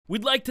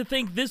We'd like to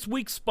thank this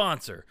week's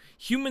sponsor,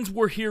 Humans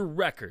Were Here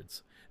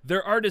Records.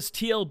 Their artist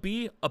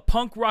TLB, a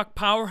punk rock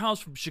powerhouse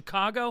from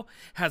Chicago,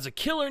 has a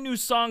killer new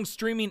song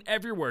streaming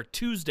everywhere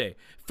Tuesday,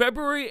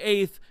 February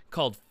 8th,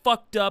 called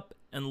Fucked Up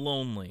and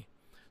Lonely.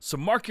 So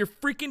mark your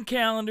freaking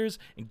calendars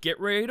and get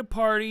ready to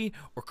party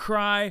or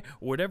cry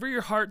or whatever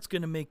your heart's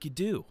gonna make you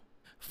do.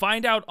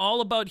 Find out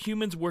all about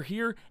Humans Were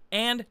Here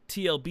and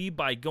TLB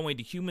by going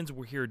to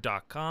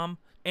humanswerehere.com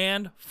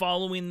and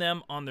following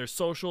them on their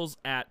socials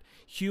at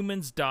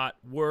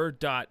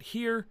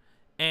humans.were.here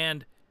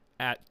and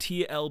at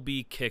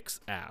TLB Kicks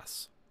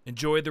Ass.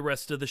 Enjoy the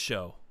rest of the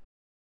show.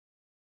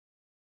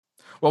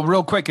 Well,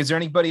 real quick, is there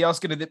anybody else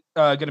gonna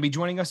be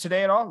joining us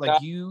today at all?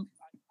 Like you?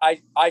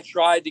 I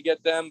tried to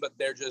get them, but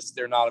they're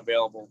not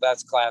available.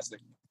 That's classic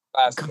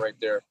right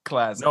there.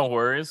 Classic. No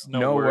worries.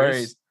 No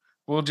worries.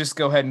 We'll just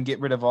go ahead and get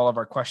rid of all of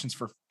our questions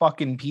for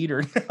fucking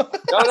Peter. No.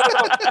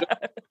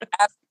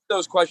 Ask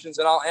those questions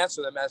and I'll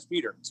answer them as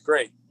Peter. It's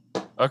great.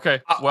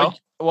 Okay. Well,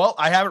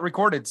 I have it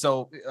recorded,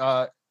 so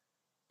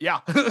yeah,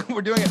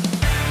 we're doing it.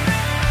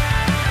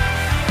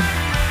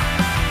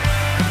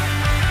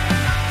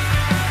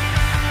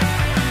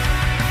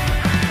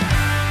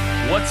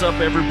 What's up,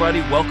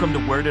 everybody? Welcome to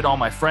Where Did All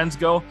My Friends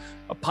Go?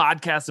 A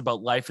podcast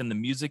about life in the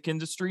music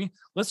industry.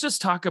 Let's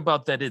just talk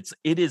about that.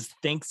 It is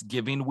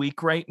Thanksgiving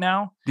week right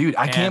now. Dude,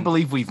 I can't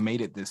believe we've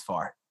made it this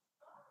far.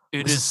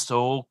 It is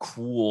so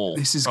cool.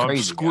 This is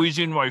crazy. I'm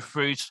squeezing my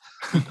face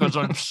because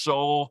I'm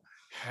so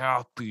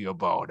happy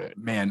about it.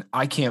 Man,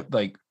 I can't,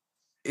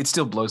 it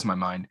still blows my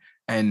mind.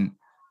 And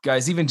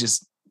guys, even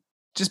just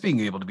being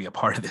able to be a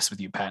part of this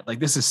with you, Pat,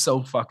 this is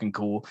so fucking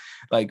cool.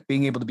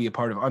 Being able to be a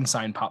part of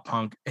Unsigned Pop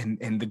Punk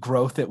and the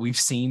growth that we've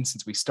seen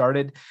since we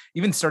started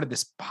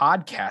this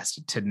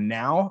podcast to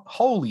now.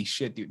 Holy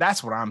shit, dude.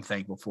 That's what I'm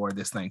thankful for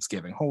this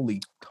Thanksgiving.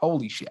 Holy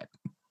shit.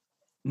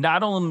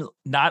 Not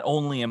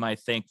only am I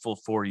thankful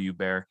for you,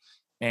 Bear,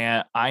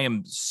 and I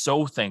am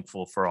so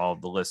thankful for all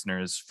of the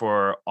listeners,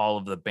 for all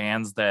of the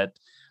bands that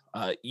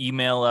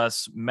email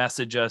us,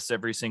 message us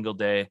every single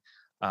day,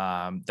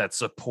 that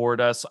support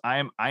us.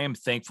 I am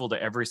thankful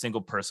to every single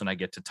person I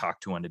get to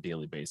talk to on a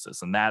daily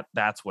basis, and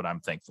that's what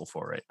I'm thankful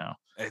for right now.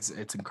 It's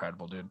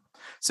incredible, dude.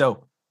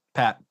 So,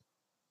 Pat,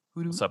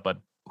 what's up,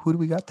 bud? Who do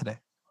we got today?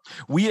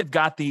 We have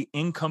got the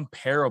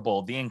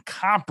incomparable, the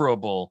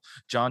incomparable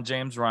John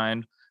James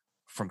Ryan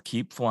from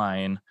Keep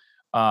Flying,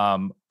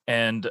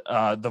 and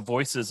the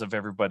voices of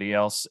everybody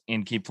else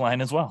in Keep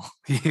Flying as well.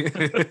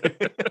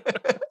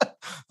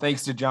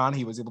 Thanks to John,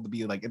 he was able to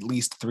be at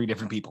least 3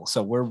 different people.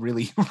 So we're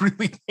really,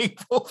 really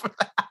thankful for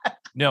that.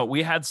 No,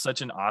 we had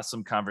such an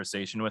awesome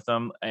conversation with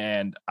him,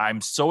 and I'm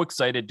so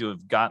excited to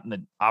have gotten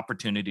the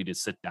opportunity to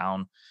sit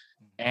down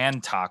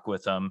and talk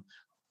with him.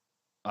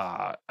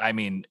 I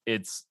mean,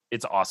 it's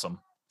awesome.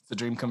 It's a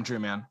dream come true,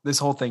 man. This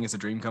whole thing is a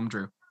dream come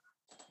true.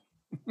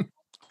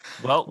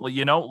 Well,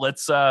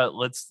 let's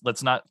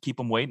not keep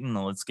them waiting,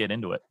 and let's get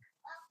into it.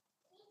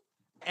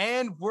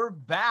 And we're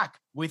back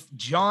with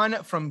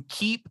John from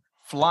Keep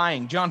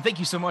Flying. John, thank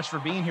you so much for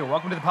being here.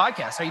 Welcome to the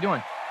podcast. How you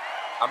doing?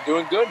 I'm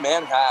doing good,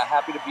 man.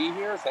 Happy to be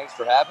here. Thanks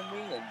for having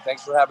me, and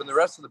thanks for having the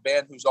rest of the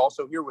band who's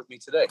also here with me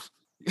today.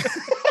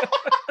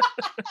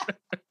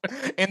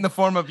 In the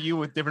form of you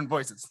with different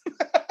voices.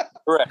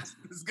 Correct.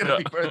 This is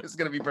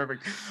gonna be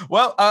perfect.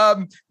 Well,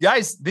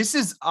 guys, this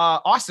is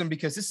awesome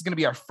because this is gonna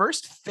be our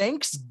first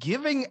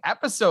Thanksgiving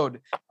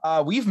episode.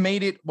 We've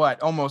made it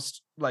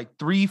almost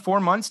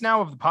 3-4 months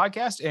now of the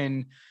podcast,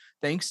 and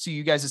thanks to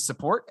you guys'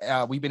 support,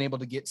 we've been able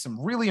to get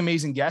some really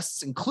amazing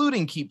guests,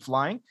 including Keep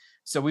Flying.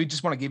 So we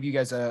just want to give you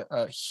guys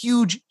a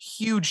huge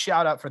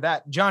shout out for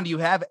that. John, do you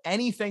have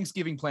any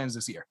Thanksgiving plans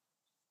this year?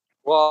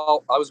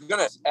 Well, I was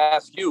gonna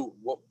ask you,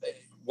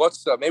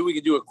 what's maybe we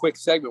could do a quick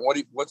segment.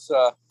 What's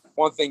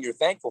one thing you're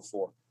thankful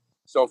for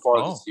so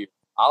far this year?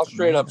 I'll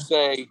straight up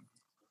say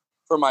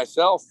for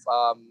myself,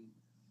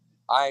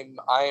 I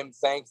am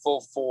thankful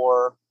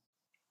for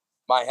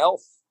my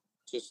health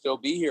to still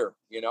be here.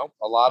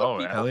 A lot of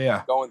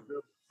people going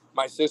through.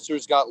 My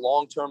sister's got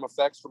long-term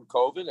effects from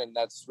COVID, and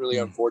that's really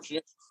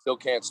unfortunate. Still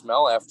can't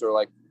smell after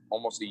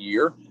almost a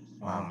year.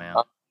 Wow, man.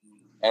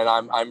 And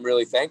I'm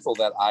really thankful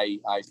that I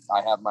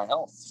have my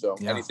health. So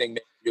anything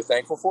that you're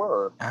thankful for?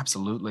 Or?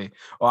 Absolutely.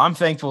 Well, I'm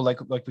thankful,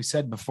 like we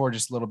said before,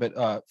 just a little bit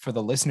for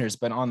the listeners,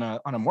 but on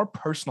a more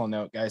personal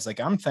note, guys,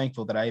 I'm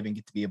thankful that I even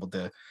get to be able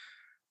to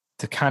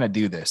kind of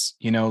do this,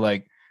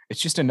 it's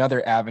just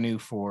another avenue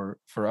for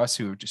us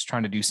who are just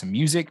trying to do some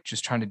music,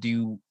 just trying to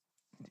do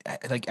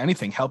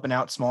anything, helping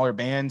out smaller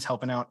bands,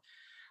 helping out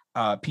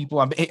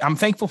people. I'm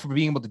thankful for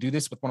being able to do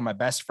this with one of my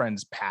best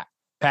friends, Pat.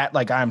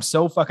 I'm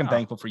so fucking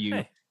thankful for you.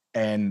 Hey.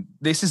 And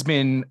this has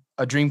been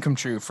a dream come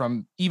true,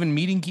 from even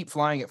meeting Keep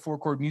Flying at Four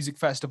Chord Music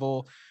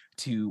Festival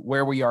to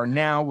where we are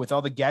now with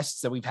all the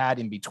guests that we've had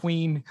in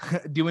between,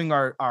 doing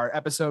our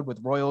episode with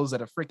Royals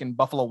at a freaking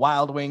Buffalo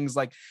Wild Wings,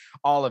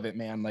 all of it,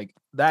 man.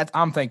 That,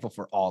 I'm thankful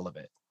for all of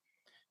it.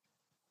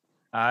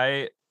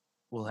 I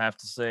will have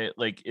to say,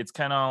 it's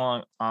kind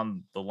of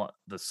on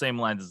the same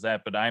lines as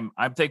that, but I'm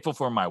thankful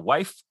for my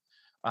wife.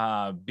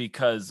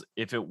 because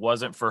if it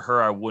wasn't for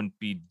her, I wouldn't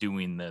be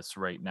doing this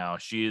right now.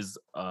 She has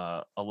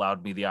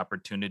allowed me the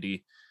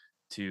opportunity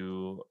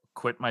to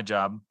quit my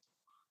job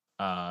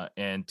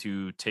and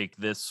to take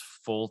this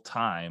full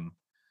time.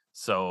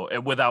 So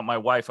without my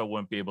wife, I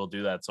wouldn't be able to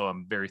do that. So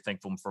I'm very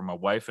thankful for my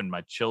wife and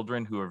my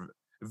children who are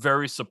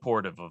very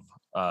supportive of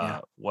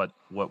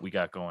what we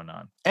got going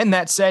on. And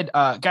that said,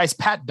 guys,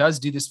 Pat does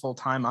do this full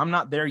time. I'm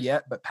not there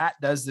yet, but Pat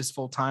does this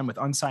full time with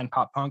Unsigned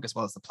Pop Punk as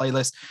well as the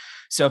playlist.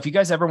 So if you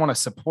guys ever want to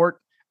support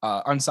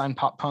Unsigned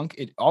Pop Punk,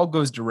 it all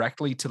goes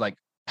directly to like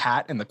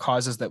Pat and the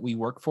causes that we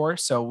work for.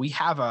 So we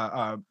have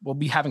we'll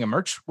be having a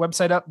merch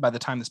website up by the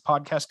time this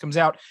podcast comes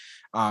out.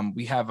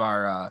 We have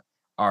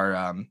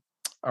I'm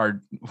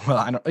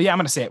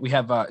going to say it. We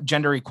have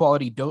gender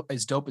equality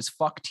is dope as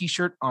fuck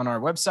t-shirt on our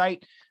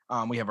website.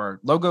 We have our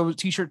logo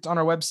t-shirts on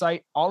our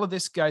website. All of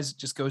this, guys,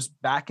 just goes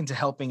back into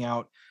helping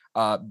out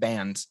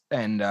bands.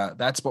 And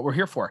that's what we're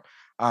here for.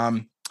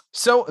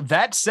 So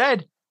that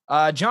said,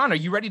 John, are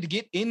you ready to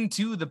get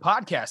into the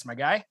podcast, my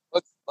guy?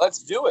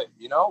 Let's do it.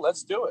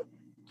 Let's do it.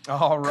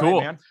 All right,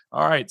 cool, man.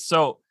 All right.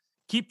 So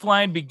Keep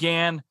Flying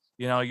began,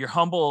 your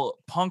humble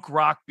punk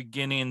rock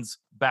beginnings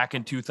back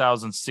in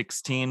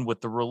 2016 with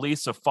the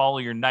release of Follow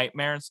Your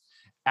Nightmares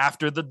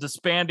after the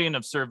disbanding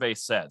of Survey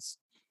Says.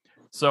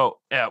 So,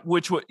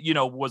 which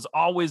was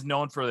always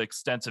known for the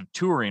extensive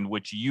touring,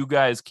 which you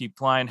guys Keep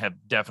Flying have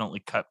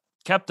definitely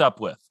kept up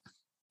with.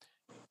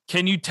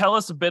 Can you tell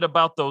us a bit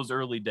about those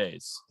early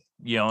days?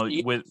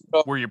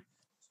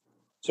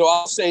 So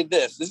I'll say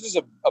this is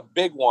a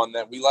big one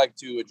that we like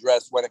to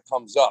address when it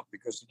comes up,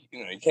 because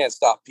you can't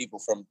stop people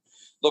from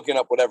looking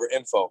up whatever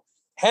info.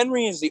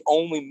 Henry is the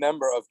only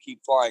member of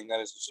Keep Flying that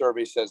is a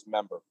Survey Says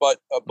member, but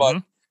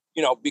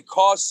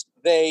because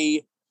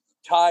they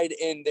tied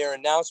in their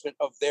announcement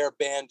of their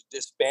band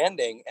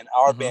disbanding and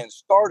our band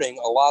starting,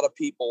 a lot of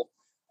people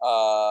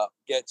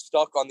get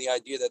stuck on the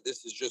idea that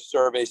this is just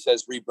Survey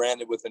Says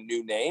rebranded with a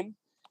new name.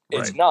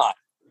 Right. It's not.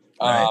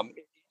 Right.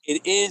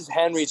 It is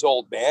Henry's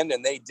old band,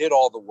 and they did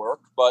all the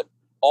work, but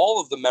all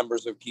of the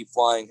members of Keep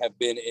Flying have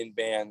been in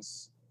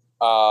bands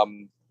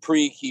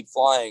pre-Keep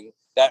Flying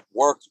that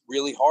worked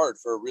really hard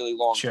for a really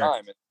long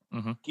time.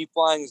 And Keep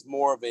Flying is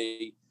more of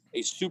a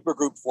super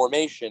group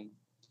formation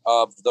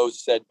of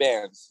those said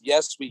bands.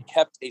 Yes, we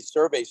kept a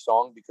Survey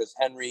song because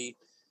Henry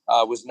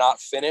was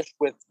not finished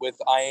with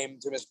I Aim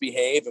to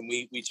Misbehave, and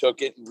we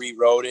took it and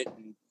rewrote it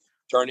and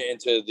turned it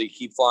into the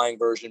Keep Flying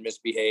version,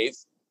 Misbehave.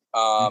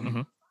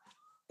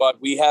 But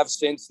we have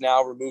since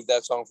now removed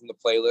that song from the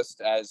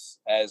playlist.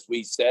 As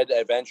we said,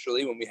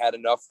 eventually when we had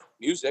enough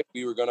music,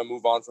 we were going to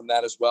move on from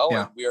that as well.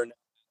 Yeah. And we are at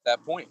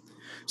that point.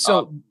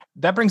 So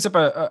that brings up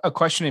a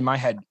question in my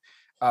head.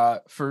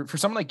 For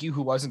someone like you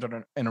who wasn't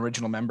an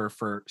original member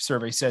for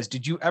Survey Says,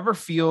 did you ever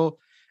feel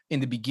in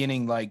the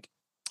beginning like,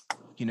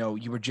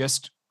 you were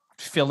just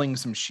filling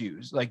some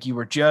shoes? Like you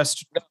were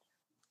just...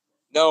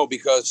 No,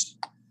 because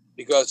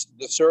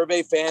the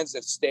Survey fans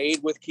that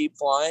stayed with Keep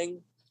Flying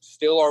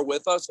still are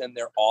with us, and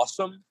they're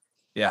awesome.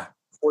 Yeah.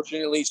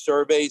 Fortunately,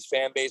 Survey's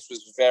fan base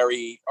was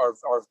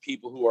are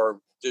people who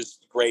are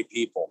just great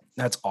people.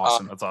 That's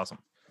awesome. That's awesome.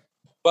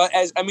 But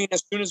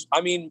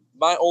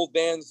my old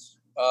bands,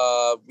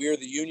 We're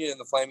the Union and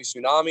the Flaming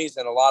Tsunamis,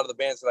 and a lot of the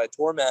bands that I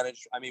tour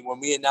managed. When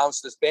we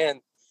announced this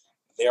band,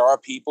 there are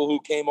people who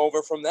came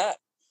over from that.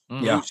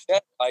 Who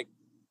said, like,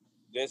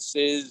 this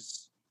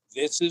is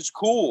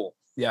cool.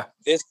 Yeah.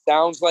 This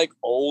sounds like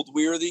old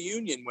We're the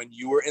Union when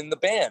you were in the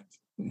band.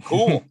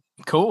 Cool.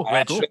 Cool.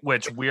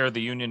 Which We Are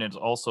the Union is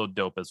also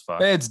dope as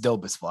fuck. It's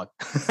dope as fuck.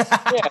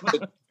 Yeah.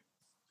 But,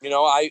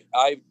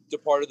 I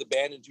departed the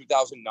band in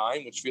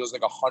 2009, which feels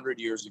like 100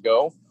 years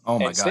ago. Oh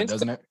my God,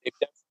 doesn't it? They've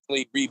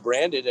definitely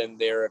rebranded and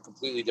they're a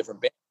completely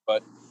different band.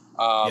 But,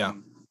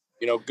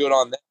 good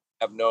on them.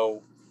 I have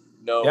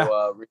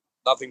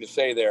nothing to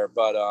say there.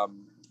 But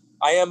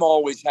I am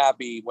always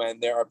happy when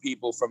there are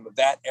people from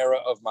that era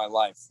of my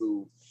life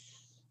who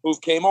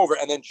came over.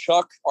 And then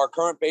Chuck, our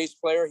current bass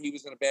player, he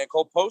was in a band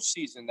called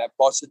Postseason that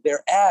busted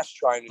their ass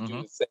trying to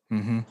do the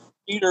thing.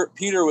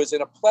 Peter was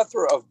in a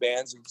plethora of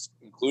bands,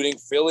 including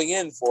filling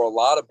in for a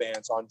lot of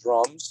bands on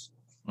drums.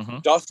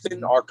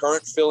 Dustin, our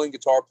current filling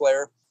guitar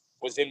player,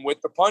 was in With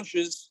the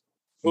Punches,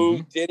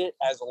 who did it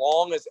as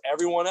long as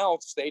everyone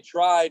else. They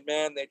tried,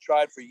 man. They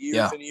tried for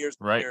years and years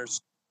and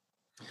years.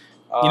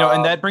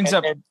 And that brings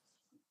up...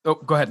 Oh,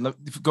 go ahead.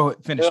 Go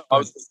finish.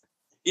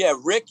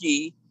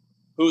 Ricky,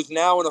 who's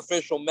now an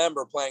official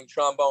member playing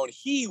trombone,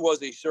 he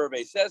was a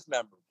Survey Says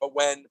member. But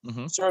when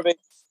Survey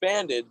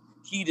expanded,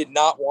 he did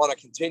not want to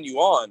continue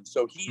on.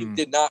 So he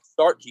did not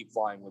start Keep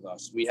Flying with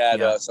us. We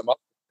had some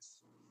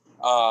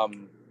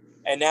others.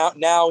 And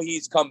now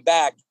he's come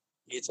back.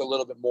 It's a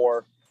little bit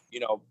more,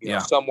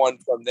 someone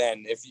from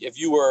then. If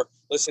you were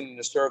listening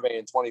to Survey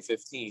in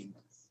 2015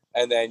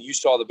 and then you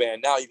saw the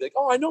band now, you'd be like,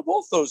 oh, I know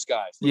both those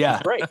guys.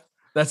 Yeah. Great.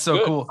 That's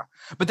so cool.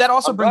 But that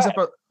also brings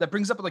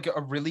up like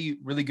a really,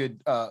 really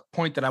good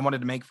point that I wanted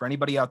to make for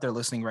anybody out there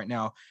listening right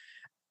now.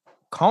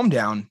 Calm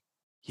down.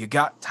 You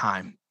got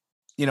time.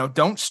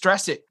 Don't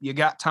stress it. You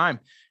got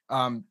time.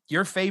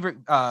 Your favorite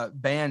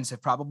bands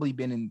have probably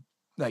been in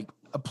like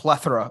a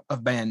plethora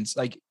of bands.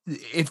 Like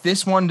if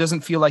this one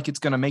doesn't feel like it's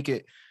going to make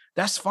it,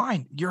 that's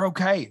fine. You're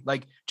okay.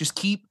 Like just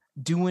keep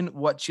doing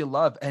what you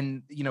love.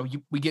 And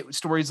we get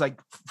stories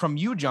like from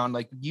you, John,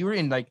 like you were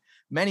in like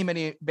many,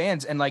 many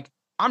bands. And like,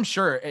 I'm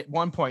sure at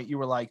one point you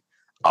were like,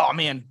 oh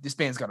man, this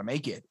band's got to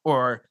make it.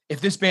 Or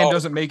if this band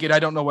doesn't make it, I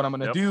don't know what I'm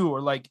going to do.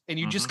 Or like, and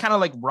you just kind of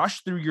like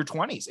rush through your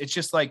 20s. It's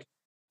just like,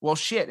 well,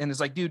 shit. And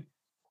it's like, dude,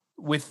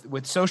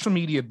 with social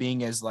media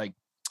being as like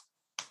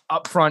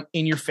upfront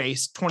in your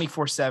face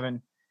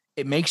 24/7,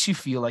 it makes you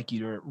feel like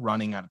you're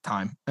running out of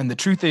time. And the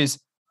truth is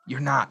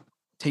you're not.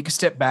 Take a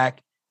step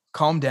back,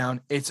 calm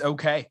down. It's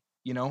okay.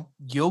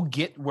 You'll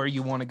get where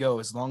you want to go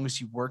as long as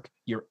you work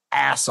your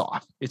ass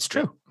off. It's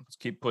true. Let's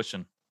keep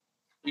pushing.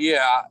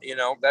 Yeah.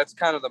 That's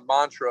kind of the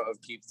mantra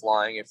of keep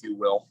flying, if you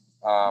will.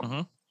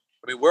 I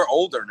mean, we're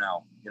older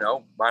now,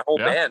 my whole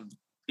band,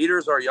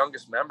 Peter's our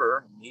youngest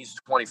member. He's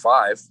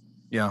 25.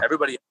 Yeah.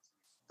 Everybody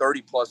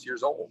 30 plus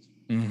years old.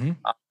 Mm-hmm.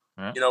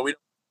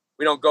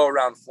 We don't go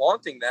around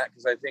flaunting that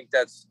because I think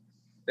that's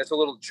a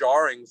little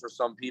jarring for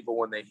some people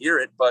when they hear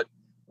it, but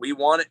we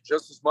want it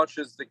just as much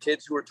as the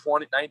kids who are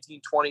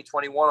 19, 20,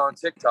 21 on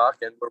TikTok,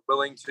 and we're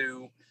willing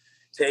to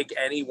take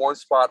any one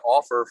spot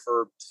offer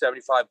for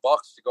 $75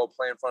 to go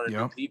play in front of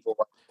new people.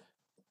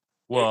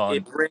 Well,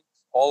 it brings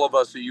all of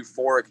us a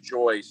euphoric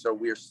joy. So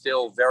we're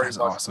still very much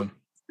awesome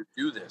to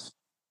do this.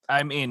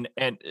 I mean,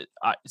 and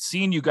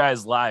seeing you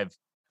guys live,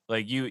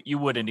 like you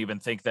wouldn't even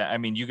think that. I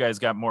mean, you guys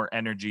got more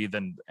energy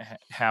than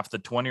half the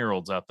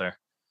 20-year-olds out there.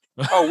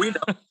 Oh, we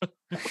know.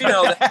 We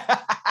know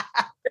that.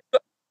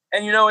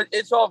 And,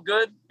 it's all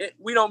good.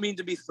 We don't mean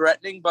to be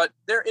threatening, but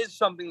there is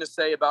something to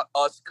say about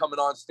us coming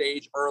on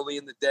stage early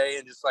in the day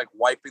and just like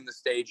wiping the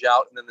stage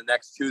out. And then the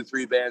next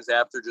 2-3 bands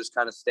after just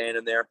kind of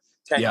standing there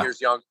 10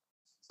 years young.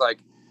 It's like,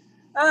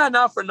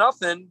 not for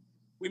nothing.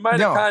 We might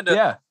have kind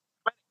of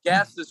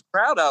gassed this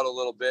crowd out a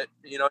little bit.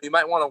 You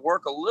might want to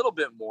work a little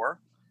bit more.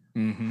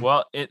 Mm-hmm.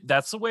 Well,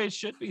 that's the way it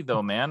should be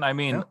though, man. I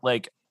mean,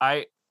 like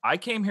I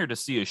came here to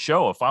see a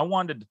show. If I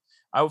wanted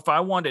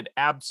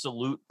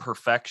absolute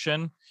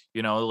perfection,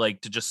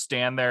 like to just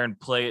stand there and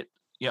play it,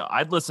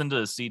 I'd listen to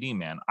the CD,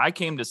 man. I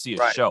came to see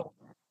a show.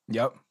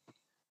 Yep.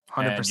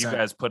 100%. You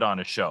guys put on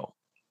a show.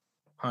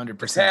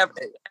 100%. Half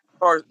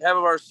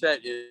of our set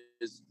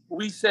is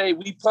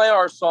we play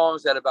our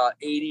songs at about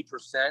 80%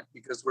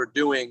 because we're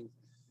doing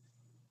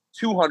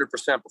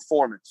 200%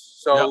 performance.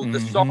 So the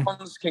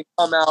songs can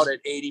come out at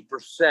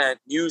 80%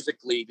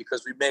 musically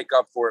because we make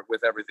up for it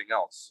with everything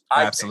else.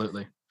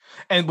 Absolutely.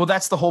 And well,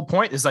 that's the whole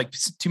point, is like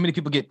too many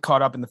people get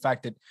caught up in the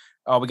fact that,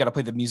 we got to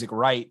play the music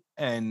right.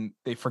 And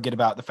they forget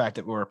about the fact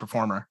that we're a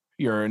performer.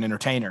 You're an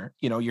entertainer.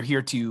 You're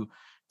here to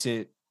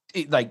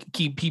like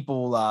keep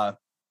people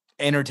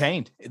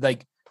entertained,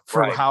 like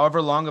for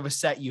however long of a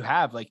set you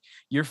have. Like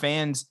your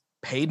fans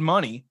paid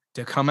money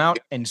to come out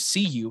and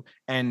see you,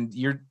 and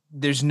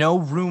there's no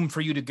room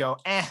for you to go,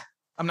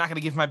 I'm not going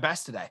to give my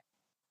best today.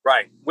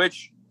 Right.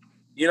 Which,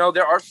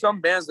 there are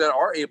some bands that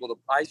are able to.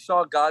 I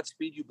saw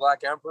Godspeed You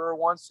Black Emperor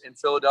once in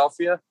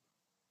Philadelphia,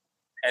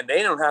 and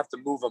they don't have to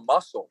move a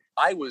muscle.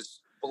 I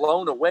was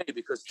blown away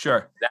because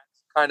that's the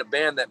kind of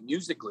band that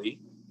musically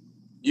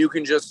you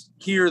can just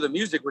hear the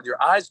music with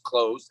your eyes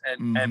closed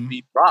and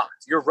be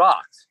rocked. You're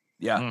rocked.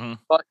 Yeah. Mm-hmm.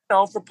 But,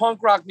 for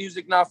punk rock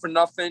music, not for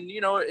nothing,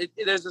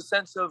 there's a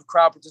sense of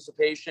crowd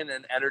participation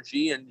and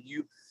energy, and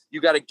you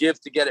got to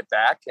give to get it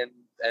back.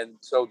 And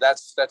so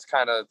that's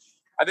kind of,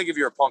 I think if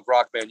you're a punk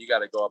rock band, you got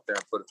to go up there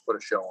and put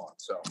a show on.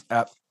 So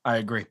I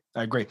agree.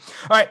 All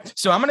right.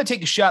 So I'm going to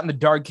take a shot in the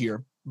dark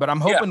here, but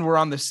I'm hoping we're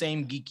on the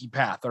same geeky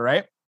path. All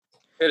right.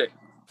 Hit it.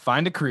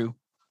 Find a crew,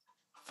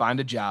 find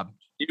a job.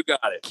 You got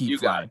it. Keep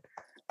flying.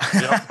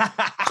 Yep.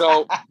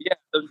 So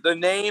the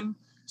name,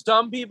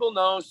 some people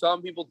know,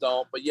 some people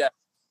don't, but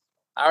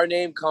our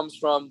name comes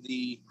from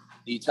the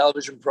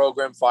television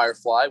program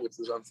Firefly, which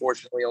was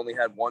unfortunately only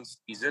had one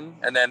season,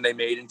 and then they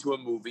made into a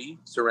movie,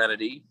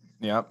 Serenity.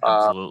 Yeah,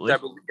 absolutely.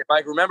 If I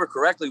remember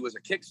correctly, it was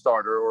a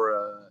Kickstarter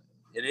or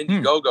an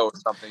Indiegogo or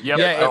something.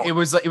 It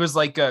was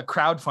like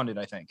crowdfunded,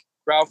 I think.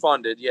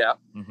 Crowdfunded, yeah.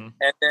 Mm-hmm.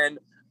 And then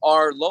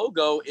our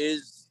logo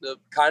is the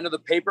kind of the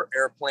paper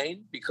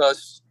airplane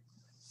because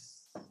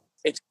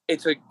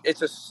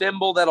it's a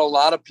symbol that a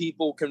lot of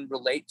people can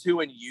relate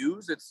to and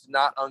use. It's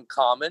not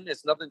uncommon.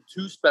 It's nothing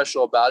too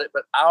special about it,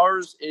 but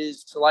ours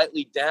is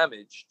slightly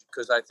damaged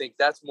because I think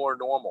that's more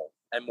normal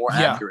and more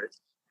accurate.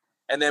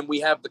 And then we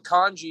have the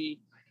kanji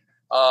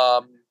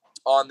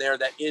on there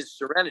that is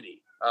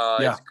Serenity.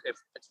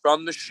 It's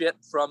from the ship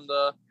from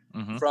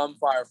from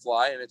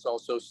Firefly, and it's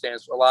also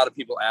stands for, a lot of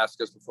people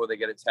ask us before they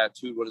get it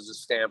tattooed, what does it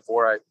stand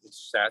for? It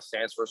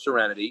stands for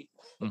Serenity.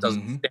 It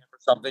doesn't stand for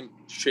something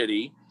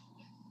shitty.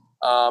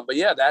 But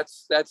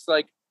that's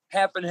like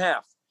half and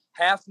half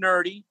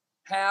nerdy,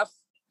 half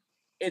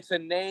it's a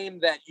name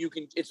that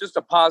it's just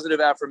a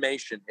positive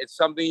affirmation. It's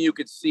something you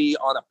could see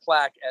on a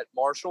plaque at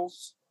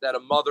Marshall's that a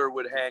mother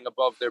would hang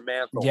above their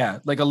mantle. Yeah,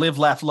 like a live,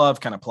 laugh, love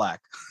kind of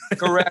plaque.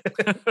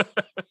 Correct.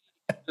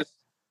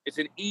 it's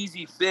an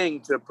easy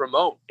thing to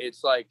promote.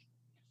 It's like,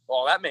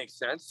 well, that makes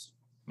sense.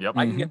 Yep.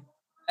 I can get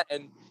that.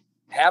 And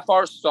half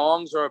our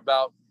songs are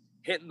about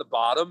hitting the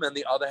bottom, and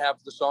the other half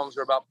of the songs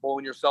are about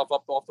pulling yourself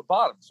up off the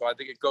bottom. So I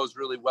think it goes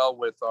really well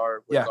with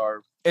our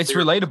it's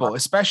relatable,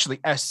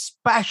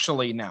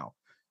 especially now,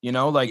 you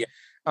know, like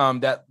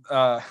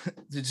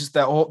just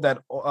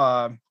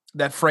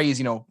that phrase,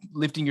 you know,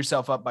 lifting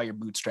yourself up by your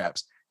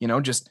bootstraps, you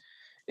know, just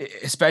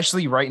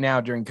especially right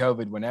now during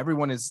COVID, when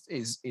everyone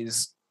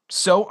is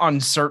so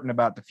uncertain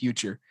about the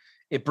future.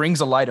 It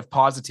brings a light of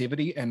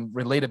positivity and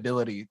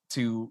relatability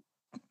to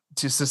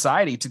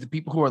society, to the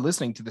people who are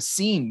listening, to the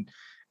scene.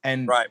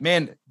 And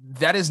man,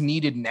 that is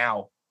needed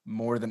now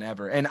more than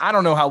ever. And I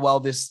don't know how well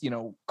this, you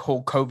know,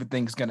 whole COVID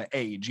thing is going to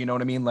age. You know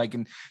what I mean? Like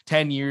in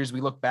 10 years, we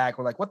look back,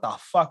 we're like, what the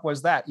fuck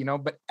was that? You know,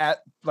 but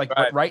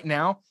but right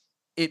now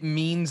it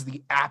means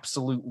the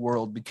absolute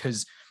world,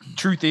 because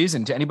truth is,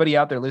 and to anybody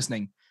out there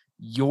listening,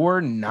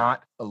 you're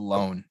not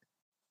alone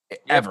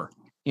ever,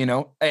 you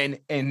know, and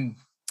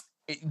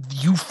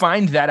you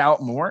find that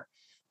out more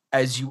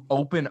as you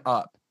open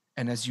up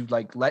and as you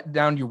like let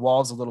down your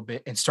walls a little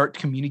bit and start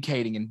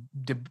communicating and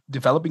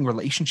developing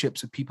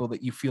relationships with people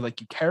that you feel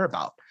like you care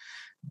about.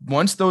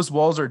 Once those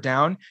walls are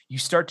down, you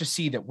start to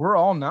see that we're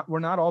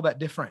not all that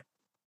different.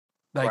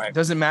 Like, it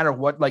doesn't matter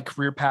what like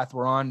career path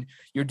we're on.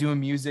 You're doing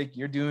music,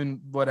 you're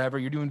doing whatever,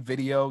 you're doing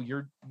video,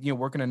 you're, you know,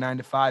 working a 9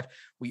 to 5.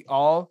 We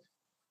all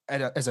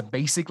as a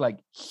basic like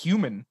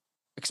human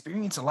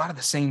experience a lot of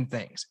the same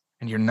things,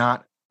 and you're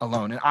not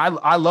alone. And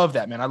I love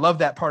that, man. I love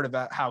that part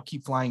about how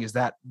Keep Flying is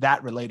that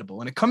relatable,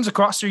 and it comes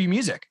across through your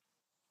music.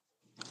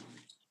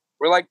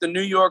 We're like the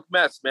New York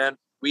Mets, man.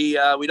 We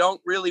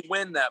don't really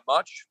win that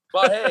much,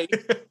 but hey,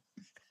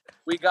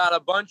 we got a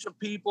bunch of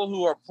people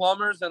who are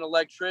plumbers and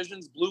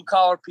electricians, blue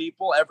collar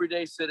people,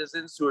 everyday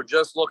citizens who are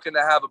just looking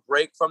to have a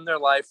break from their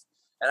life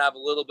and have a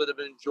little bit of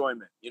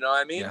enjoyment. You know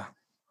what I mean?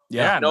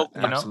 Yeah. No,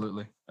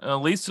 absolutely. At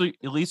least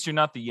you're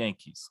not the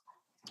Yankees.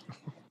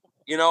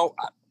 You know,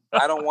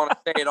 I don't want to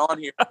say it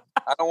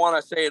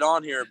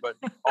on here. But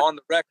on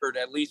the record,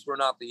 at least we're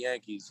not the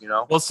Yankees, you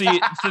know? Well,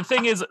 see, the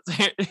thing is,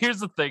 here's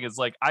the thing is,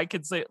 like, I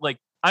could say, like,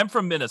 I'm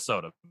from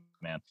Minnesota,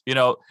 man, you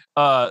know,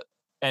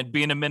 and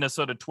being a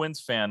Minnesota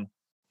Twins fan,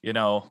 you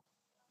know,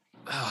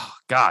 oh,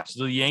 gosh,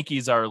 the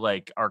Yankees are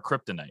like our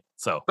kryptonite.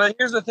 So, but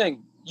here's the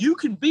thing. You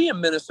can be a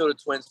Minnesota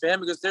Twins fan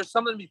because there's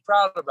something to be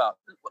proud about.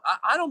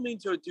 I don't mean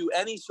to do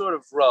any sort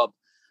of rub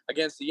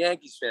against the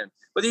Yankees fan,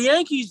 but the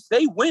Yankees,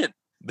 they win.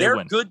 They're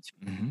win. Good.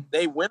 Mm-hmm.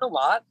 They win a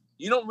lot.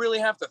 You don't really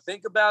have to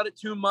think about it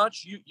too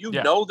much. You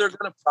know they're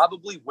going to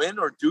probably win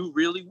or do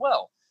really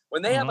well.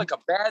 When they have like a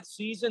bad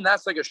season,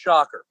 that's like a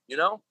shocker, you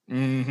know?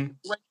 Mm-hmm.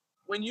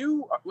 When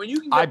you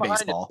can get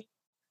behind a team,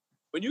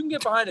 when you can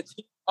get behind a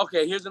team.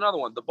 Okay, here's another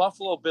one. The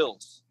Buffalo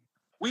Bills.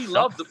 We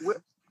love the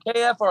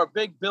KF are a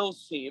big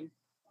Bills team.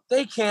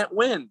 They can't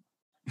win,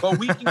 but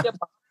we can get behind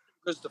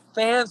because the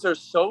fans are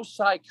so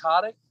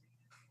psychotic.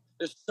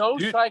 They're so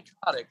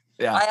psychotic.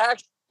 Yeah.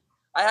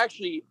 I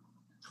actually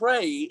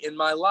pray in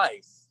my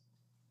life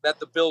that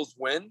the Bills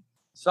win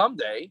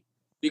someday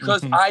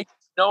because I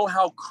know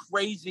how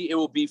crazy it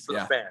will be for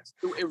the fans.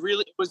 It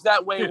really was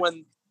that way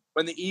when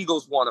the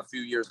Eagles won a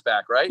few years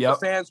back, right? Yep.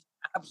 The fans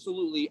were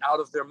absolutely out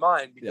of their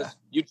mind because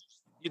you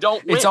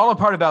don't win. It's all a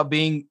part about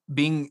being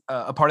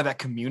a part of that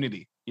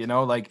community, you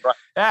know, like,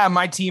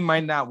 my team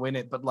might not win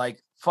it, but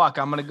like, fuck,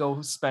 I'm going to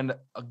go spend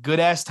a good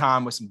ass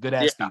time with some good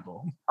ass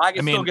people. I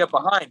can still get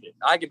behind it.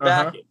 I can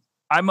back it.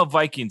 I'm a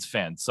Vikings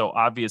fan, so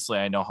obviously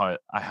I know how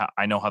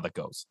that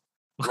goes.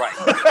 Right.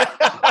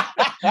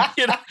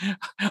 You know,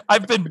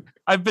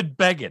 I've been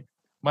begging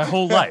my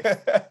whole life.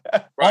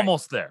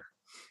 Almost there.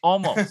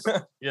 Almost.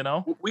 You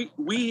know? We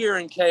here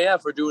in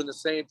KF are doing the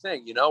same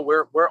thing, you know.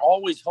 We're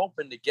always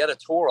hoping to get a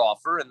tour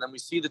offer, and then we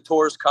see the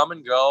tours come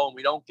and go and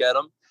we don't get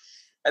them.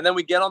 And then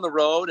we get on the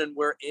road and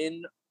we're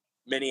in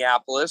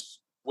Minneapolis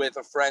with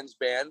a friend's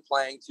band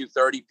playing to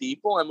 30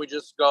 people, and we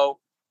just go,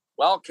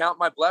 well, count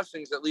my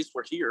blessings, at least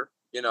we're here.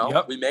 You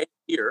know, we made it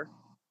here.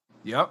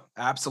 Yep,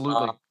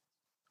 absolutely.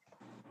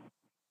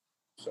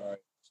 Sorry,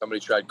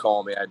 somebody tried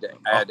calling me. I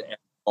had to end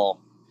the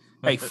call.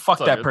 Hey, fuck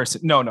that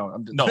person. No,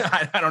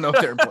 I don't know if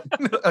they're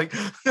important. Like,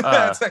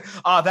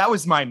 that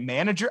was my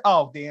manager.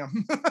 Oh,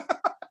 damn.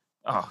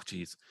 Oh,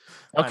 geez.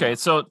 Okay,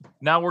 so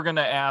now we're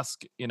gonna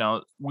ask. You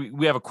know,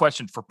 we have a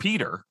question for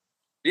Peter.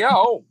 Yeah.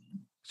 Oh.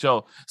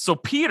 So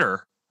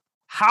Peter,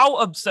 how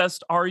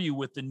obsessed are you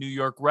with the New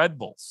York Red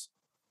Bulls?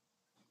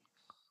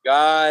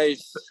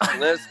 Guys,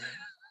 listen.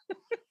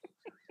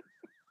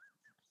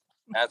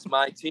 That's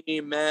my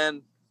team,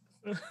 man.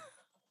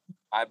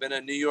 I've been a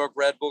New York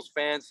Red Bulls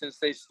fan since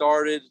they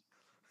started.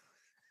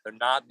 They're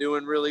not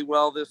doing really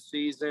well this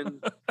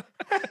season.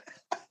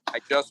 I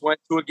just went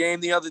to a game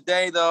the other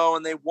day, though,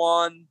 and they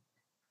won.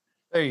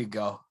 There you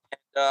go.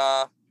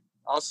 And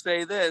I'll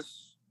say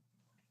this.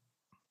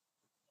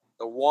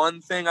 The one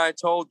thing I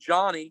told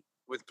Johnny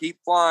with Keep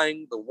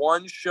Flying, the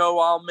one show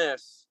I'll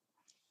miss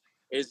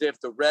is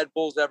if the Red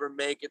Bulls ever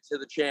make it to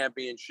the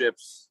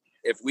championships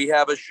If we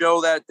have a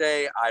show that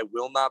day, I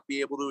will not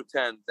be able to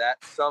attend.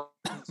 That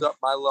sums up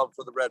my love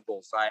for the Red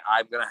Bulls.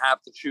 I'm going to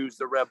have to choose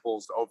the Red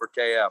Bulls over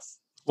KF.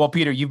 Well,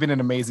 Peter, you've been an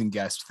amazing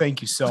guest.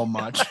 Thank you so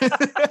much.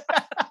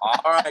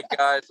 All right,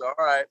 guys. All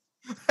right.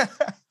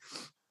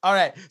 All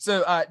right.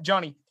 So,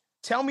 Johnny,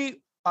 tell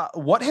me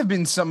what have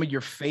been some of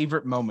your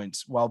favorite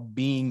moments while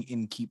being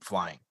in Keep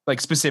Flying? Like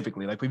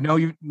specifically, like we know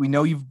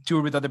you've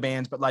toured with other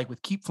bands, but like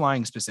with Keep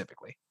Flying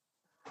specifically.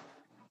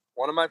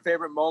 One of my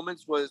favorite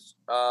moments was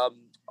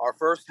our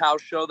first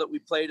house show that we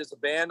played as a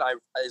band.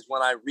 Is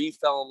when I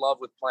fell in love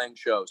with playing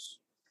shows.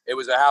 It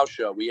was a house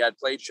show. We had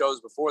played shows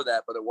before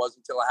that, but it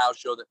wasn't until a house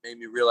show that made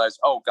me realize,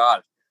 oh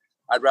God,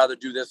 I'd rather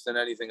do this than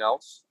anything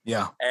else.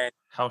 Yeah. And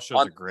house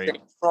shows are great.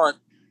 Front,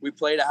 we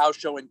played a house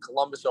show in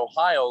Columbus,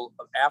 Ohio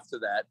after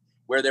that,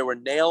 where there were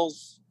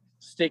nails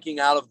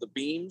sticking out of the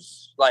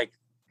beams, like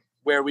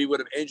where we would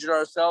have injured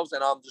ourselves.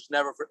 And I'm just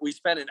we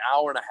spent an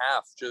hour and a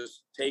half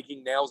just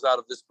taking nails out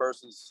of this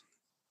person's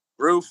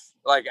roof,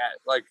 like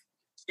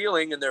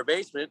ceiling in their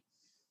basement,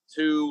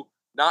 to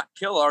not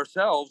kill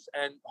ourselves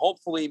and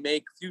hopefully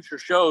make future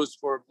shows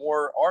for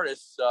more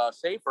artists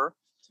safer.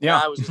 Yeah.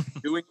 And I was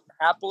just doing it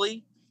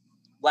happily,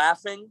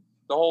 laughing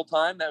the whole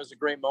time. That was a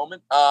great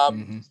moment.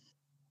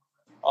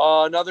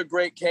 Another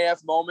great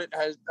KF moment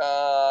has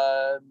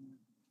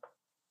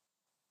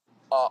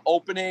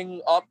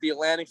opening up the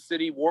Atlantic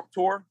City Warped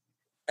Tour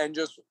and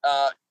just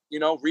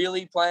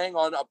really playing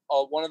on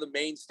one of the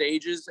main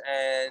stages,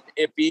 and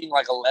it being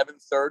like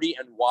 11:30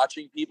 and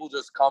watching people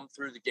just come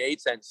through the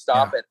gates and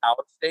stop at our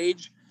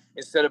stage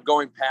instead of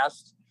going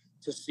past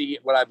to see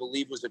what I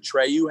believe was a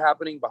Atreyu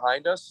happening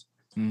behind us.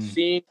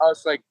 Seeing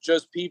us, like,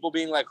 just people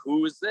being like,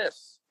 who is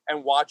this?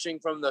 And watching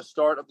from the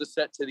start of the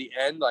set to the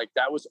end, like,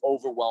 that was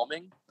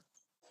overwhelming.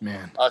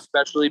 Man.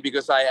 Especially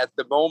because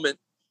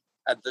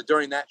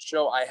during that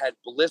show, I had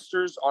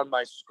blisters on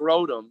my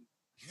scrotum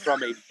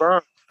from a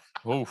burn.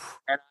 Oof.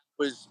 And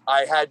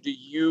I had to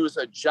use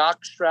a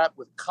jock strap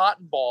with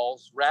cotton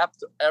balls,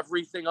 wrapped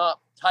everything up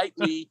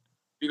tightly,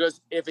 because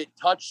if it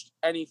touched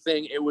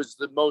anything, it was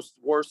the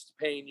worst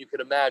pain you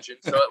could imagine.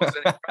 So it was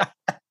an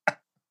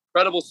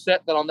incredible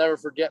set that I'll never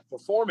forget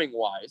performing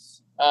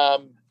wise.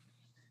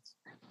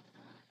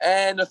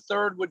 And a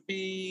third would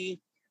be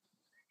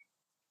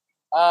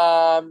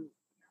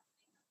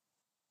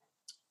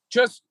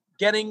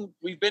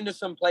we've been to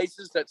some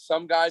places that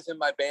some guys in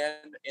my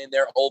band, in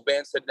their old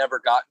bands, had never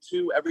gotten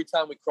to. Every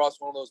time we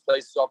cross one of those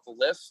places off the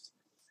list,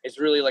 it's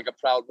really like a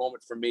proud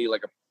moment for me,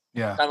 like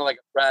kind of like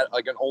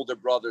an older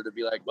brother, to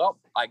be like, well,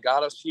 I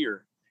got us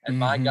here, and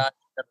my guy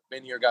who's never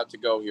been here got to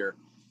go here.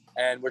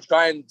 And we're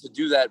trying to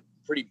do that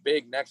pretty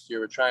big next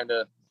year. We're trying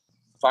to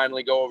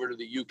finally go over to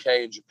the UK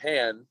and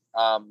Japan.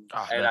 And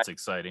that's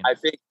exciting. I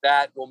think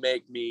that will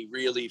make me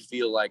really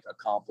feel like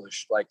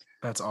accomplished. Like,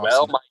 that's awesome.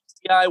 Well, my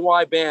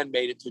DIY band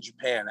made it to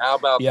Japan. How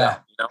about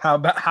that? You know?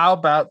 How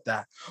about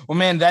that? Well,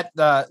 man,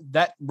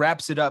 that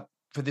wraps it up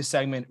for this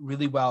segment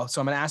really well.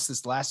 So I'm going to ask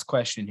this last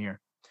question here.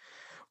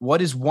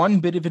 What is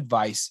one bit of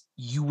advice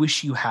you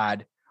wish you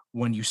had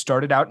when you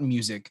started out in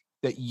music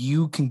that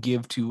you can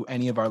give to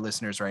any of our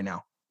listeners right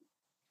now?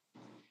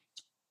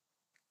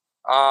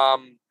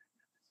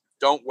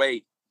 Don't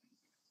wait.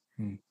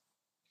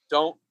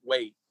 Don't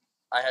wait.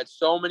 I had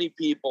so many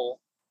people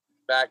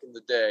back in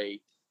the day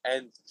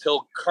and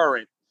till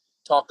current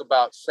talk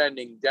about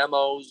sending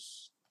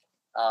demos.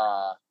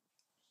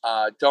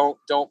 Don't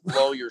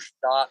blow your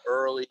shot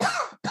early.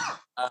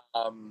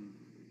 Why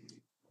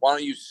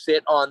don't you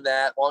sit on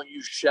that? Why don't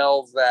you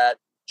shelve that?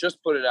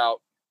 Just put it out.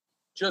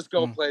 Just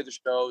go play the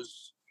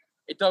shows.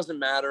 It doesn't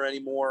matter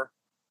anymore.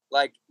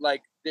 What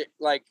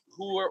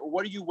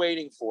are you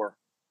waiting for?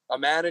 A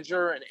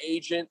manager, an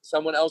agent,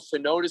 someone else to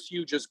notice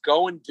you? Just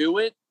go and do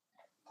it,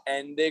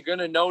 and they're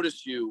gonna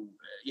notice you.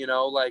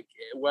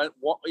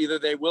 Either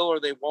they will or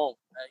they won't.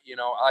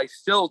 I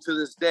still to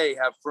this day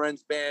have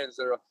friends, bands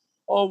that are,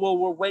 oh well,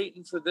 we're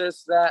waiting for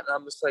this, that, and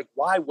I'm just like,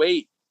 why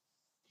wait?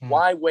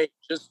 Why wait?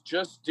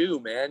 Just do,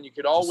 man. You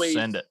could always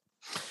send it.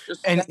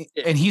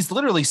 And he's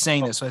literally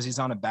saying this as he's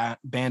on a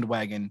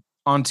bandwagon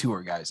on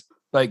tour, guys.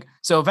 Like,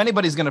 so if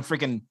anybody's gonna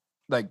freaking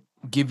like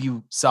give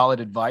you solid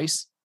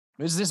advice,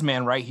 there's this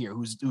man right here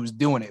who's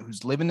doing it,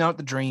 who's living out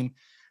the dream,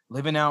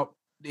 living out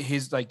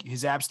his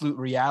absolute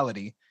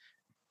reality,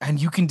 and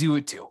you can do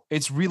it too.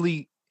 It's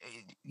really,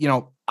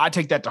 I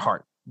take that to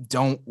heart.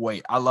 Don't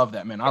wait. I love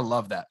that, man. I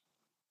love that.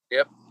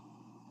 Yep.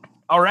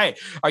 All right.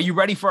 Are you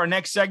ready for our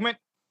next segment?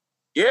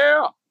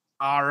 Yeah.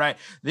 All right.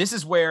 This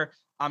is where,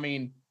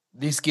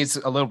 this gets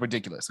a little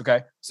ridiculous.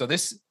 Okay. So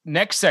this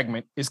next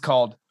segment is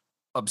called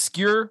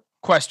Obscure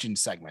Question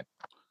Segment.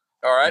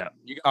 All right.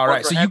 Yeah. All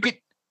right. So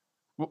Henry?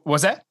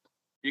 What's that?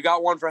 You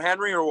got one for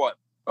Henry or what?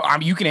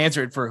 You can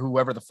answer it for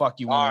whoever the fuck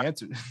you want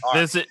to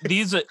answer.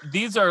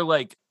 These are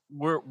like,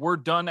 we're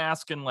done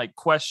asking like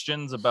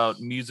questions about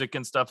music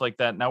and stuff like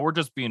that. Now we're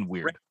just being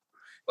weird.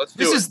 Let's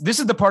do it. This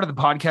is the part of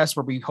the podcast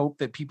where we hope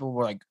that people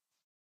were like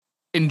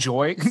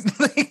enjoy.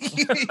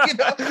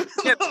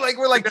 Like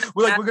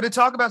we're going to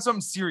talk about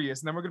something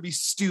serious, and then we're going to be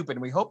stupid.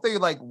 And we hope they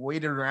like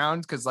waited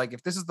around because like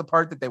if this is the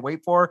part that they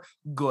wait for,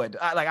 good.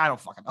 I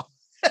don't fucking know.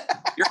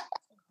 Your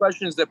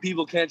questions that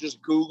people can't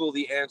just Google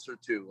the answer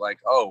to, like,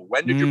 oh,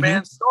 when did your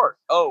band start?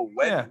 Oh,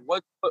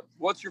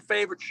 what's your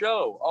favorite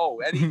show?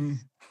 Oh, any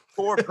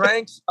 4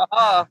 pranks?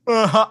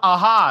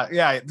 Aha.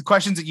 Yeah, the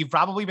questions that you've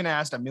probably been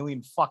asked a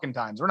million fucking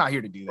times. We're not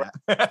here to do that.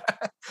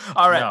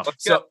 All right. No.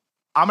 So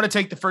I'm going to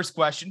take the first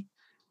question.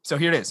 So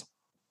here it is.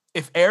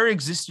 If air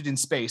existed in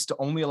space to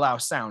only allow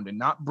sound and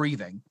not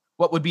breathing,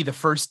 what would be the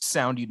first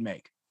sound you'd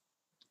make?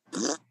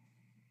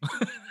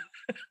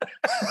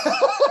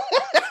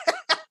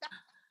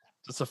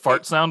 Just a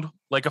fart sound?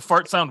 Like a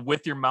fart sound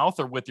with your mouth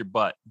or with your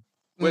butt?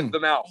 With the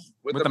mouth.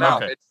 With the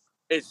mouth. Okay.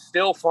 It's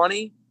still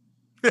funny.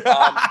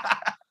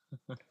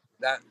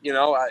 That, you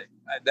know,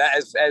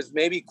 that as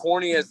maybe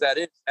corny as that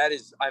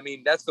is, I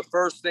mean, that's the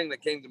first thing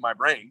that came to my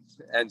brain.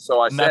 And so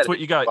I said that's what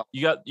you got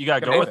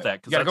to go with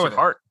that, because that's your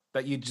heart.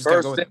 That you just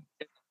gotta go with it.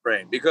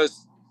 Brain,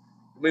 because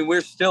I mean,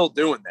 we're still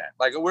doing that.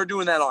 Like, we're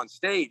doing that on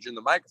stage in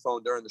the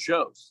microphone during the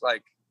shows.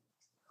 Like,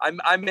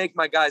 I make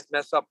my guys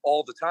mess up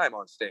all the time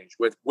on stage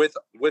with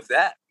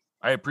that.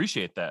 I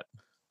appreciate that.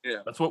 Yeah,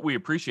 that's what we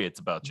appreciate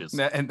about you,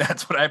 and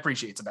that's what I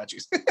appreciate about you.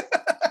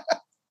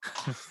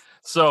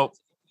 So,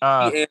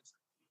 what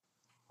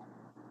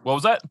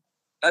was that?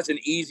 That's an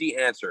easy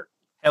answer.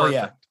 Hell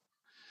Perfect. Yeah.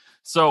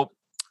 So,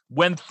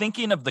 when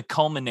thinking of the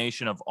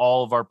culmination of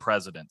all of our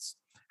presidents,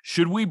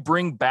 should we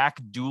bring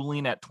back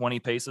dueling at 20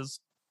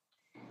 paces?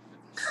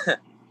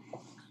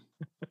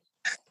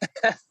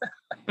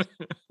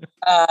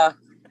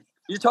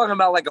 You're talking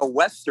about like a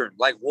Western,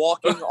 like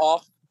walking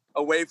off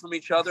away from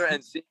each other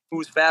and seeing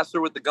who's faster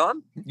with the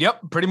gun?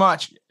 Yep, pretty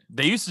much.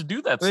 They used to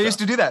do that. They used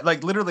to do that.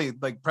 Like, literally,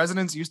 like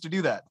presidents used to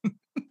do that.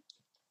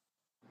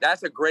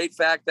 That's a great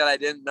fact that I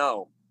didn't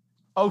know.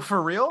 Oh,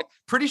 for real?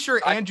 Pretty sure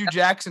Andrew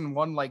Jackson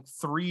won like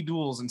 3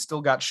 duels and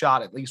still got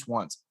shot at least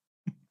once.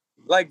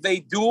 Like,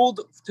 they dueled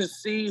to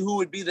see who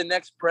would be the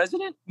next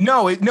president?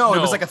 No, it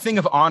was like a thing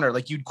of honor.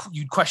 Like, you'd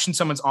question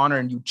someone's honor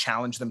and you'd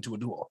challenge them to a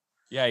duel.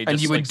 Yeah,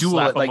 and you would duel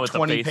at like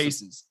 20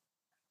 paces.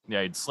 Yeah,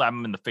 you'd slap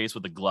him in the face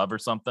with a glove or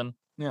something.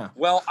 Yeah.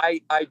 Well,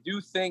 I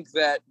do think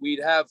that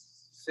we'd have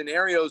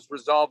scenarios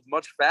resolved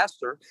much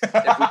faster if we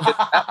did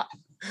that.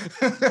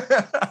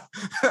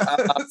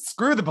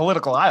 Screw the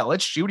political aisle.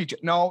 Let's shoot each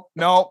other.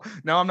 No,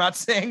 I'm not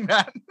saying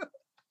that.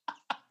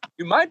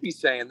 You might be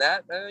saying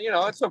that. You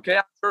know, it's okay.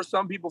 I'm sure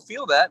some people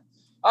feel that.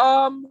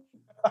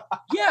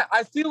 Yeah,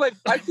 I feel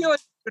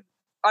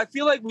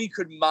like we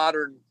could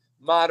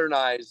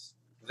modernize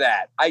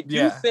that. I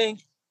do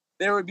think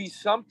there would be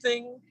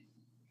something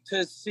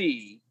to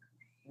see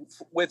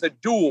with a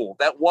duel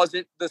that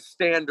wasn't the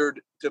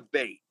standard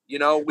debate. You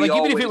know,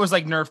 even if it was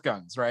like Nerf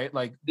guns, right?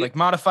 Like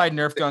modified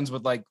Nerf guns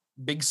with like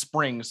big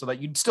springs so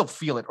that you'd still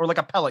feel it, or like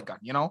a pellet gun,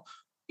 you know?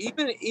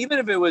 Even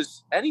if it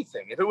was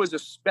anything, if it was a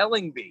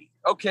spelling bee,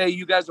 okay,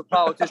 you guys are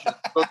politicians,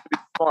 supposed to be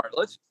smart.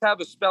 Let's have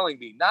a spelling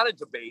bee, not a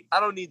debate. I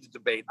don't need the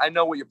debate. I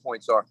know what your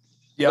points are.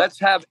 Yep. Let's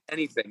have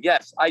anything.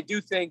 Yes, I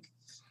do think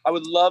I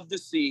would love to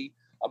see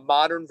a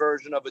modern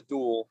version of a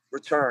duel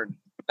return,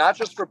 not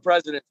just for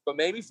presidents, but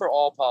maybe for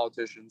all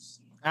politicians.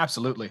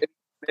 Absolutely.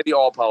 Maybe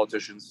all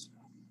politicians.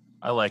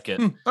 I like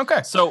it.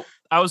 Okay. So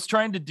I was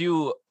trying to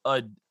do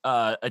a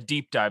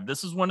deep dive.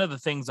 This is one of the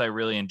things I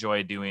really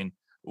enjoy doing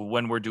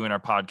when we're doing our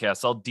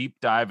podcast. I'll deep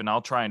dive and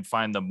I'll try and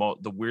find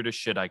the weirdest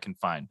shit I can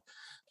find.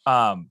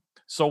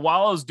 So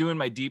while I was doing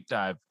my deep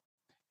dive,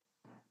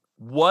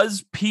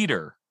 was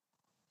Peter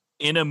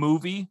in a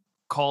movie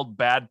called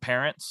Bad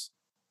Parents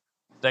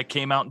that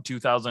came out in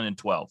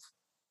 2012?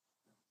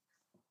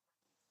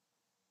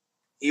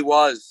 He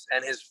was,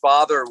 and his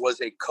father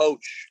was a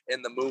coach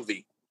in the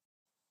movie.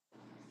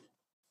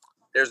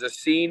 There's a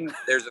scene.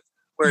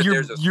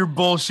 You're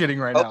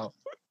bullshitting right now.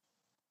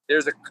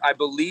 I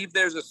believe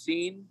there's a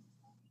scene.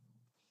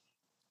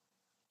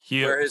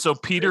 Here, so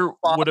Peter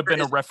would have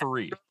been a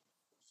referee.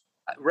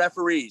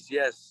 Referees,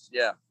 yes,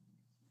 yeah.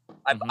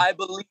 I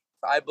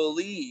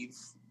believe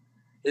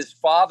his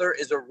father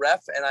is a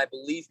ref, and I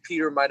believe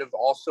Peter might have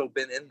also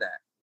been in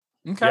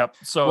that. Okay. Yep.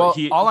 So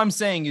all I'm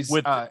saying is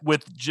with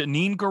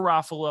Janine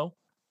Garofalo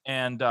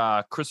and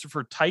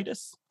Christopher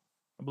Titus,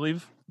 I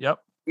believe. Yep.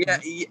 Yeah.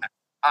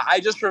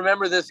 I just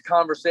remember this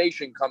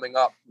conversation coming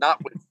up,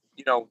 not with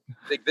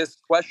like this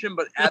question,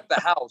 but at the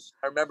house.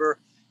 I remember.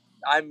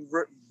 I'm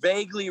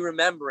vaguely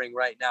remembering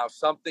right now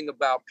something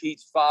about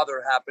Pete's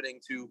father happening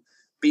to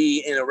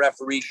be in a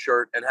referee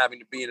shirt and having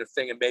to be in a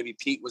thing, and maybe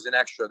Pete was an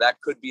extra. That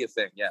could be a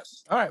thing.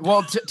 Yes. All right.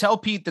 Well, tell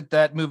Pete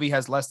that movie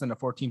has less than a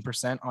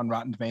 14% on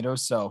Rotten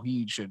Tomatoes, so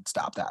he should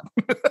stop that.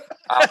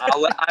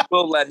 I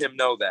will let him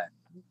know that.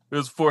 It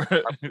was for.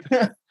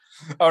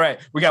 All right.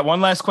 We got one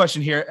last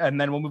question here,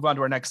 and then we'll move on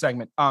to our next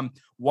segment.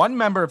 One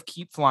member of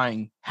Keep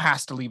Flying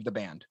has to leave the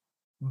band.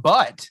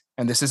 But,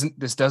 and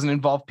this doesn't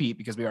involve Pete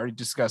because we already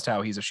discussed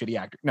how he's a shitty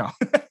actor. No,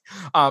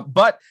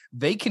 but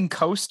they can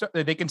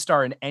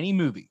star in any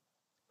movie.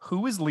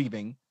 Who is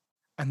leaving,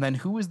 And then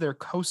who is their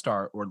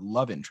co-star or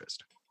love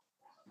interest?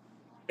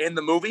 In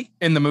the movie?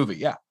 In the movie,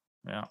 yeah.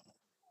 Yeah.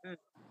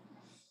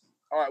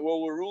 All right.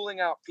 Well, we're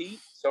ruling out Pete.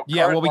 So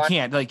Yeah, well, we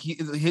can't. Like,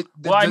 the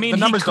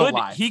numbers don't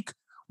lie.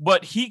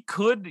 But he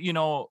could,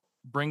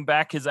 bring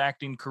back his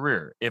acting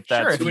career if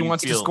that's sure, if he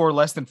wants to score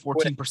less than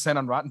 14%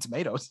 on Rotten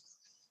Tomatoes.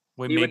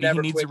 Wait, maybe he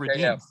needs to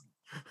redeem.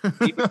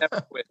 He would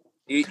never quit.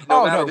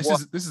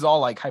 This is all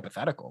like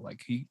hypothetical.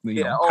 Like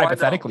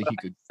hypothetically he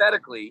could.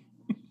 Hypothetically,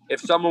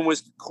 if someone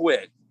was to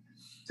quit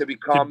to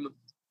become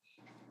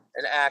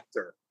an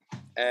actor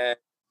and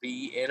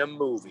be in a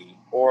movie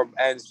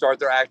and start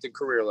their acting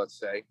career, let's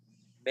say,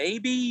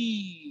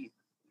 maybe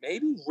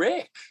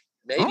Rick.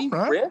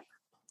 Rick.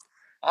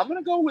 I'm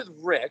gonna go with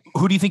Rick.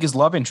 Who do you think his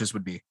love interest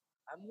would be?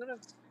 I'm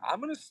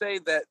gonna say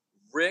that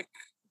Rick,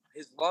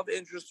 his love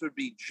interest would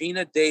be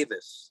Gina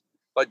Davis,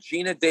 but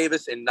Gina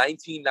Davis in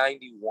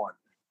 1991.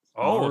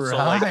 Oh,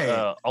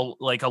 right. So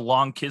like a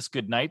long kiss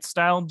goodnight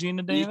style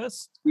Gina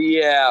Davis?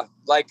 Yeah,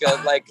 like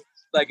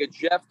a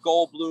Jeff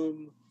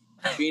Goldblum,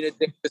 Gina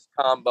Davis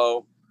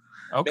combo.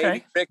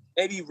 Okay.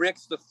 Maybe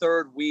Rick's the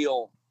third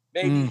wheel.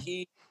 Maybe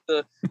she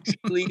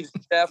leaves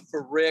Jeff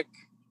for Rick,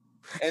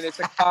 and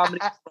it's a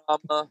comedy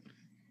drama.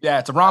 Yeah,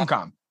 it's a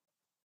rom-com.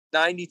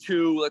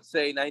 92, let's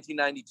say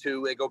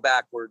 1992. They go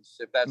backwards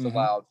if that's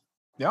allowed.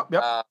 Yep.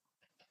 Yeah,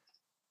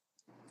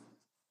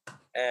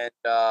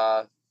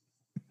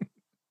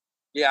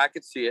 I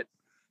could see it.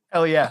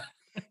 Hell yeah,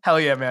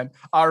 man.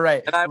 All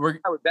right, and I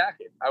would back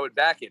it. I would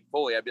back it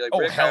fully. I'd be like, oh,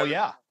 Rick, hell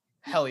yeah.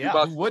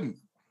 Who wouldn't?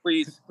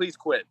 Please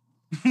quit.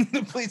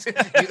 Please.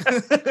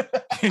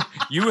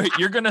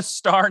 You're gonna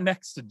star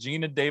next to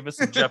Gina Davis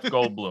and Jeff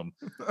Goldblum.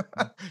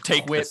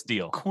 Take this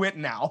deal. Quit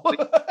now.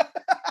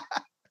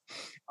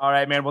 All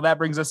right, man. Well, that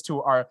brings us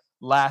to our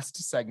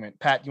last segment.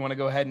 Pat, you want to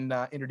go ahead and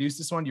introduce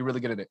this one? You're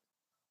really good at it.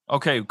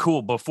 Okay,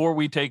 cool. Before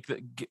we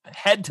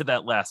head to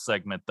that last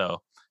segment,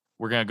 though,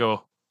 we're gonna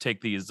go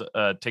take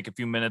a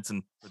few minutes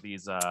and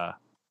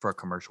for a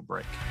commercial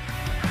break.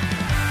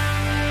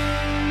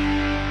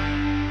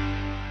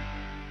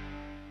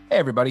 Hey,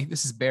 everybody.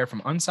 This is Bear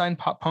from Unsigned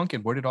Pop Punk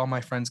and Where Did All My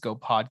Friends Go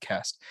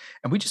podcast.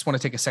 And we just want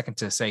to take a second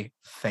to say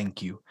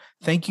thank you.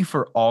 Thank you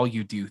for all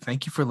you do.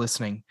 Thank you for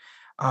listening.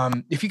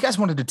 If you guys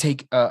wanted to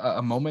take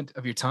a moment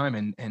of your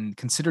time and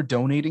consider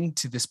donating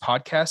to this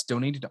podcast,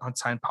 donating to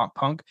Unsigned Pop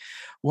Punk,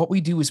 what we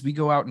do is we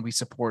go out and we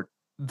support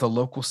the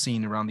local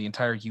scene around the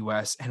entire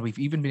US. And we've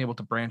even been able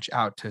to branch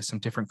out to some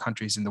different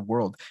countries in the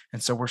world.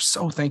 And so we're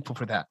so thankful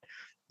for that.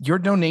 Your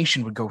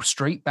donation would go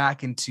straight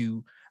back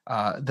into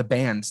the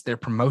bands, their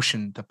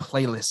promotion, the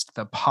playlist,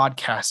 the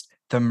podcast,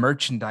 the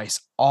merchandise,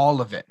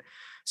 all of it.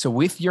 So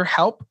with your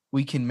help,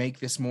 we can make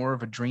this more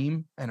of a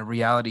dream and a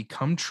reality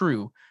come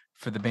true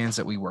for the bands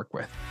that we work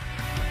with.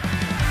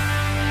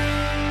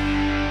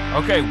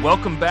 Okay,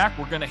 welcome back.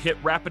 We're going to hit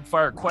rapid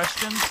fire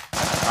questions.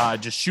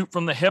 Just shoot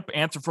from the hip,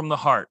 answer from the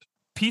heart.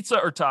 Pizza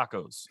or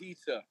tacos?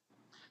 Pizza.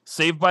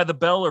 Saved by the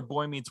Bell or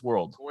Boy Meets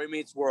World? Boy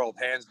Meets World,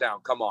 hands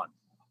down. Come on.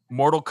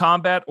 Mortal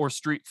Kombat or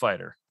Street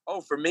Fighter?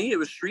 Oh, for me, it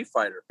was Street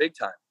Fighter, big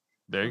time.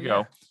 There you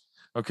go.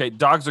 Okay,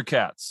 dogs or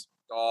cats?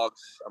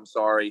 Dogs. I'm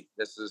sorry.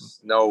 This is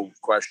no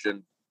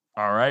question.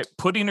 All right,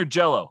 pudding or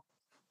Jell-O?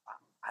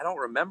 I don't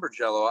remember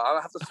Jell-O.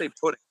 I'll have to say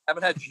pudding. I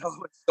haven't had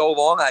Jell-O in so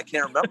long, I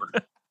can't remember.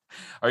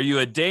 Are you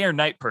a day or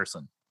night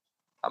person?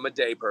 I'm a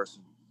day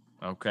person.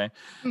 Okay.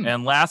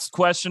 And last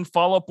question,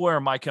 Fall Out Boy or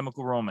My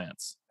Chemical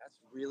Romance? That's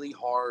really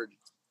hard.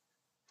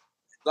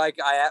 Like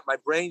my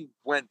brain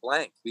went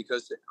blank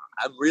because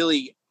I'm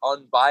really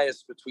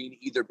unbiased between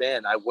either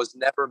band. I was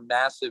never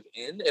massive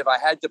in. If I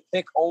had to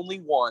pick only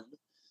one,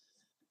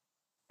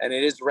 and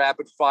it is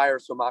rapid fire,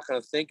 so I'm not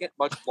going to think it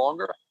much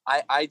longer,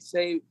 I'd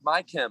say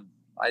My Chem.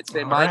 I'd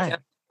say My Chem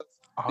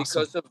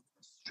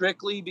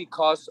strictly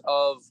because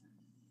of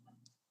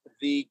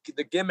the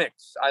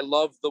gimmicks. I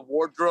love the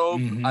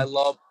wardrobe. I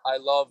love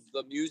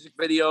the music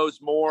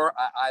videos more.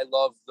 I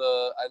love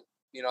the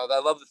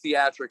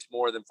theatrics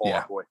more than Fall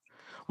Out Boy.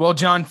 Well,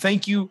 John,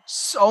 thank you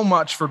so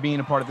much for being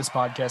a part of this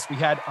podcast. We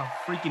had a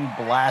freaking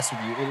blast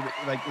with you.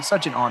 It's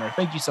such an honor.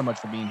 Thank you so much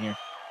for being here.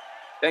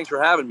 Thanks for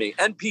having me.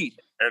 And Pete.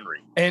 Henry.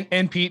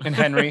 And Pete and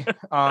Henry.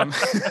 I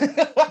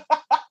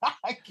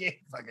can't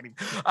fucking.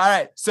 All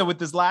right. So with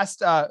this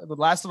last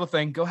little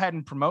thing, go ahead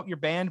and promote your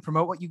band,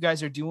 promote what you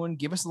guys are doing.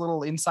 Give us a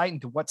little insight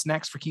into what's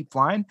next for Keep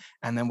Flying,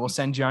 and then we'll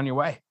send you on your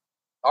way.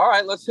 All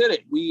right, let's hit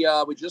it. We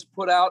just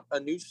put out a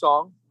new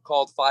song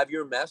called 5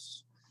 Year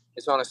Mess.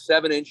 It's on a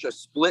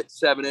split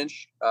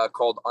 7-inch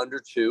called Under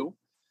 2,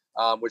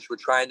 which we're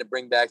trying to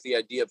bring back the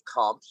idea of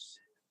comps.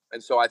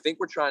 And so I think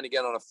we're trying to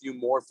get on a few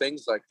more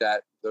things like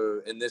that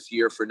in this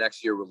year for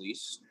next year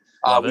release.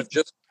 We've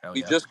just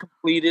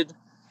completed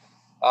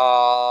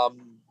a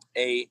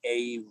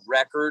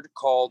record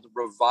called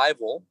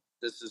Revival.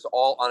 This is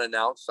all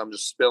unannounced. I'm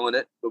just spilling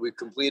it. But we've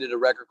completed a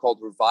record called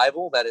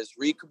Revival that is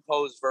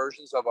recomposed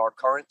versions of our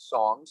current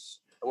songs.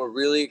 And we're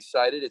really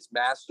excited. It's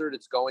mastered.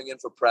 It's going in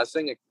for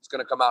pressing. It's going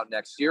to come out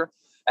next year,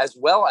 as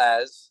well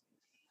as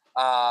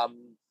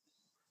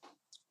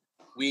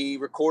we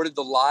recorded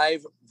the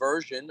live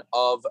version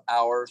of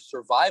our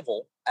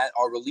Survival at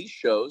our release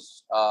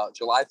shows,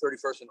 July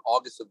 31st and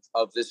August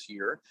of this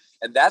year.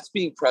 And that's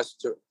being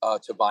pressed to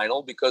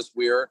vinyl because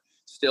we're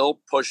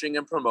still pushing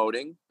and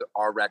promoting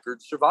our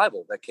record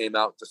Survival that came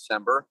out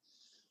December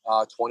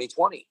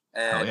 2020.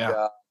 And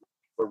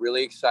we're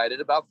really excited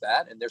about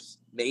that. And there's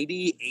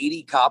maybe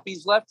 80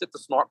 copies left at the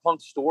Smart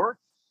Punk store.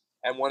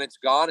 And when it's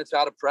gone, it's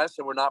out of press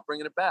and we're not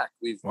bringing it back.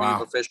 We've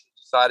officially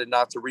decided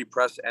not to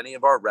repress any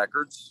of our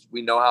records.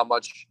 We know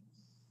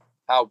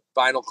how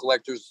vinyl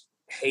collectors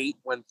hate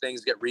when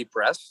things get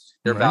repressed.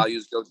 Their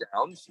values go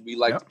down. So we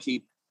like to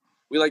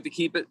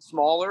keep it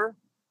smaller,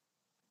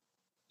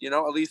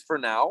 at least for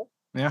now.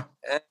 Yeah.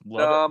 And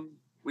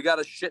we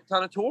got a shit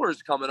ton of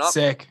tours coming up.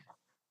 Sick.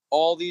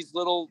 All these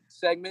little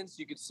segments,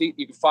 you can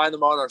find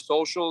them on our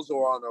socials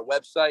or on our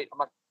website. I'm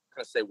not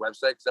going to say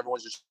website because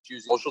everyone's just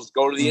using socials.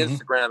 Go to the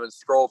Instagram and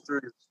scroll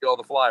through to see all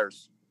the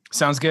flyers.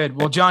 Sounds good.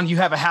 Well, John, you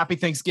have a happy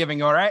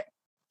Thanksgiving. All right.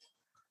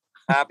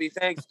 Happy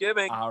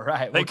Thanksgiving. All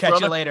right. We'll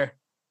catch you later.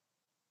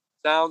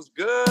 Sounds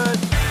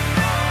good.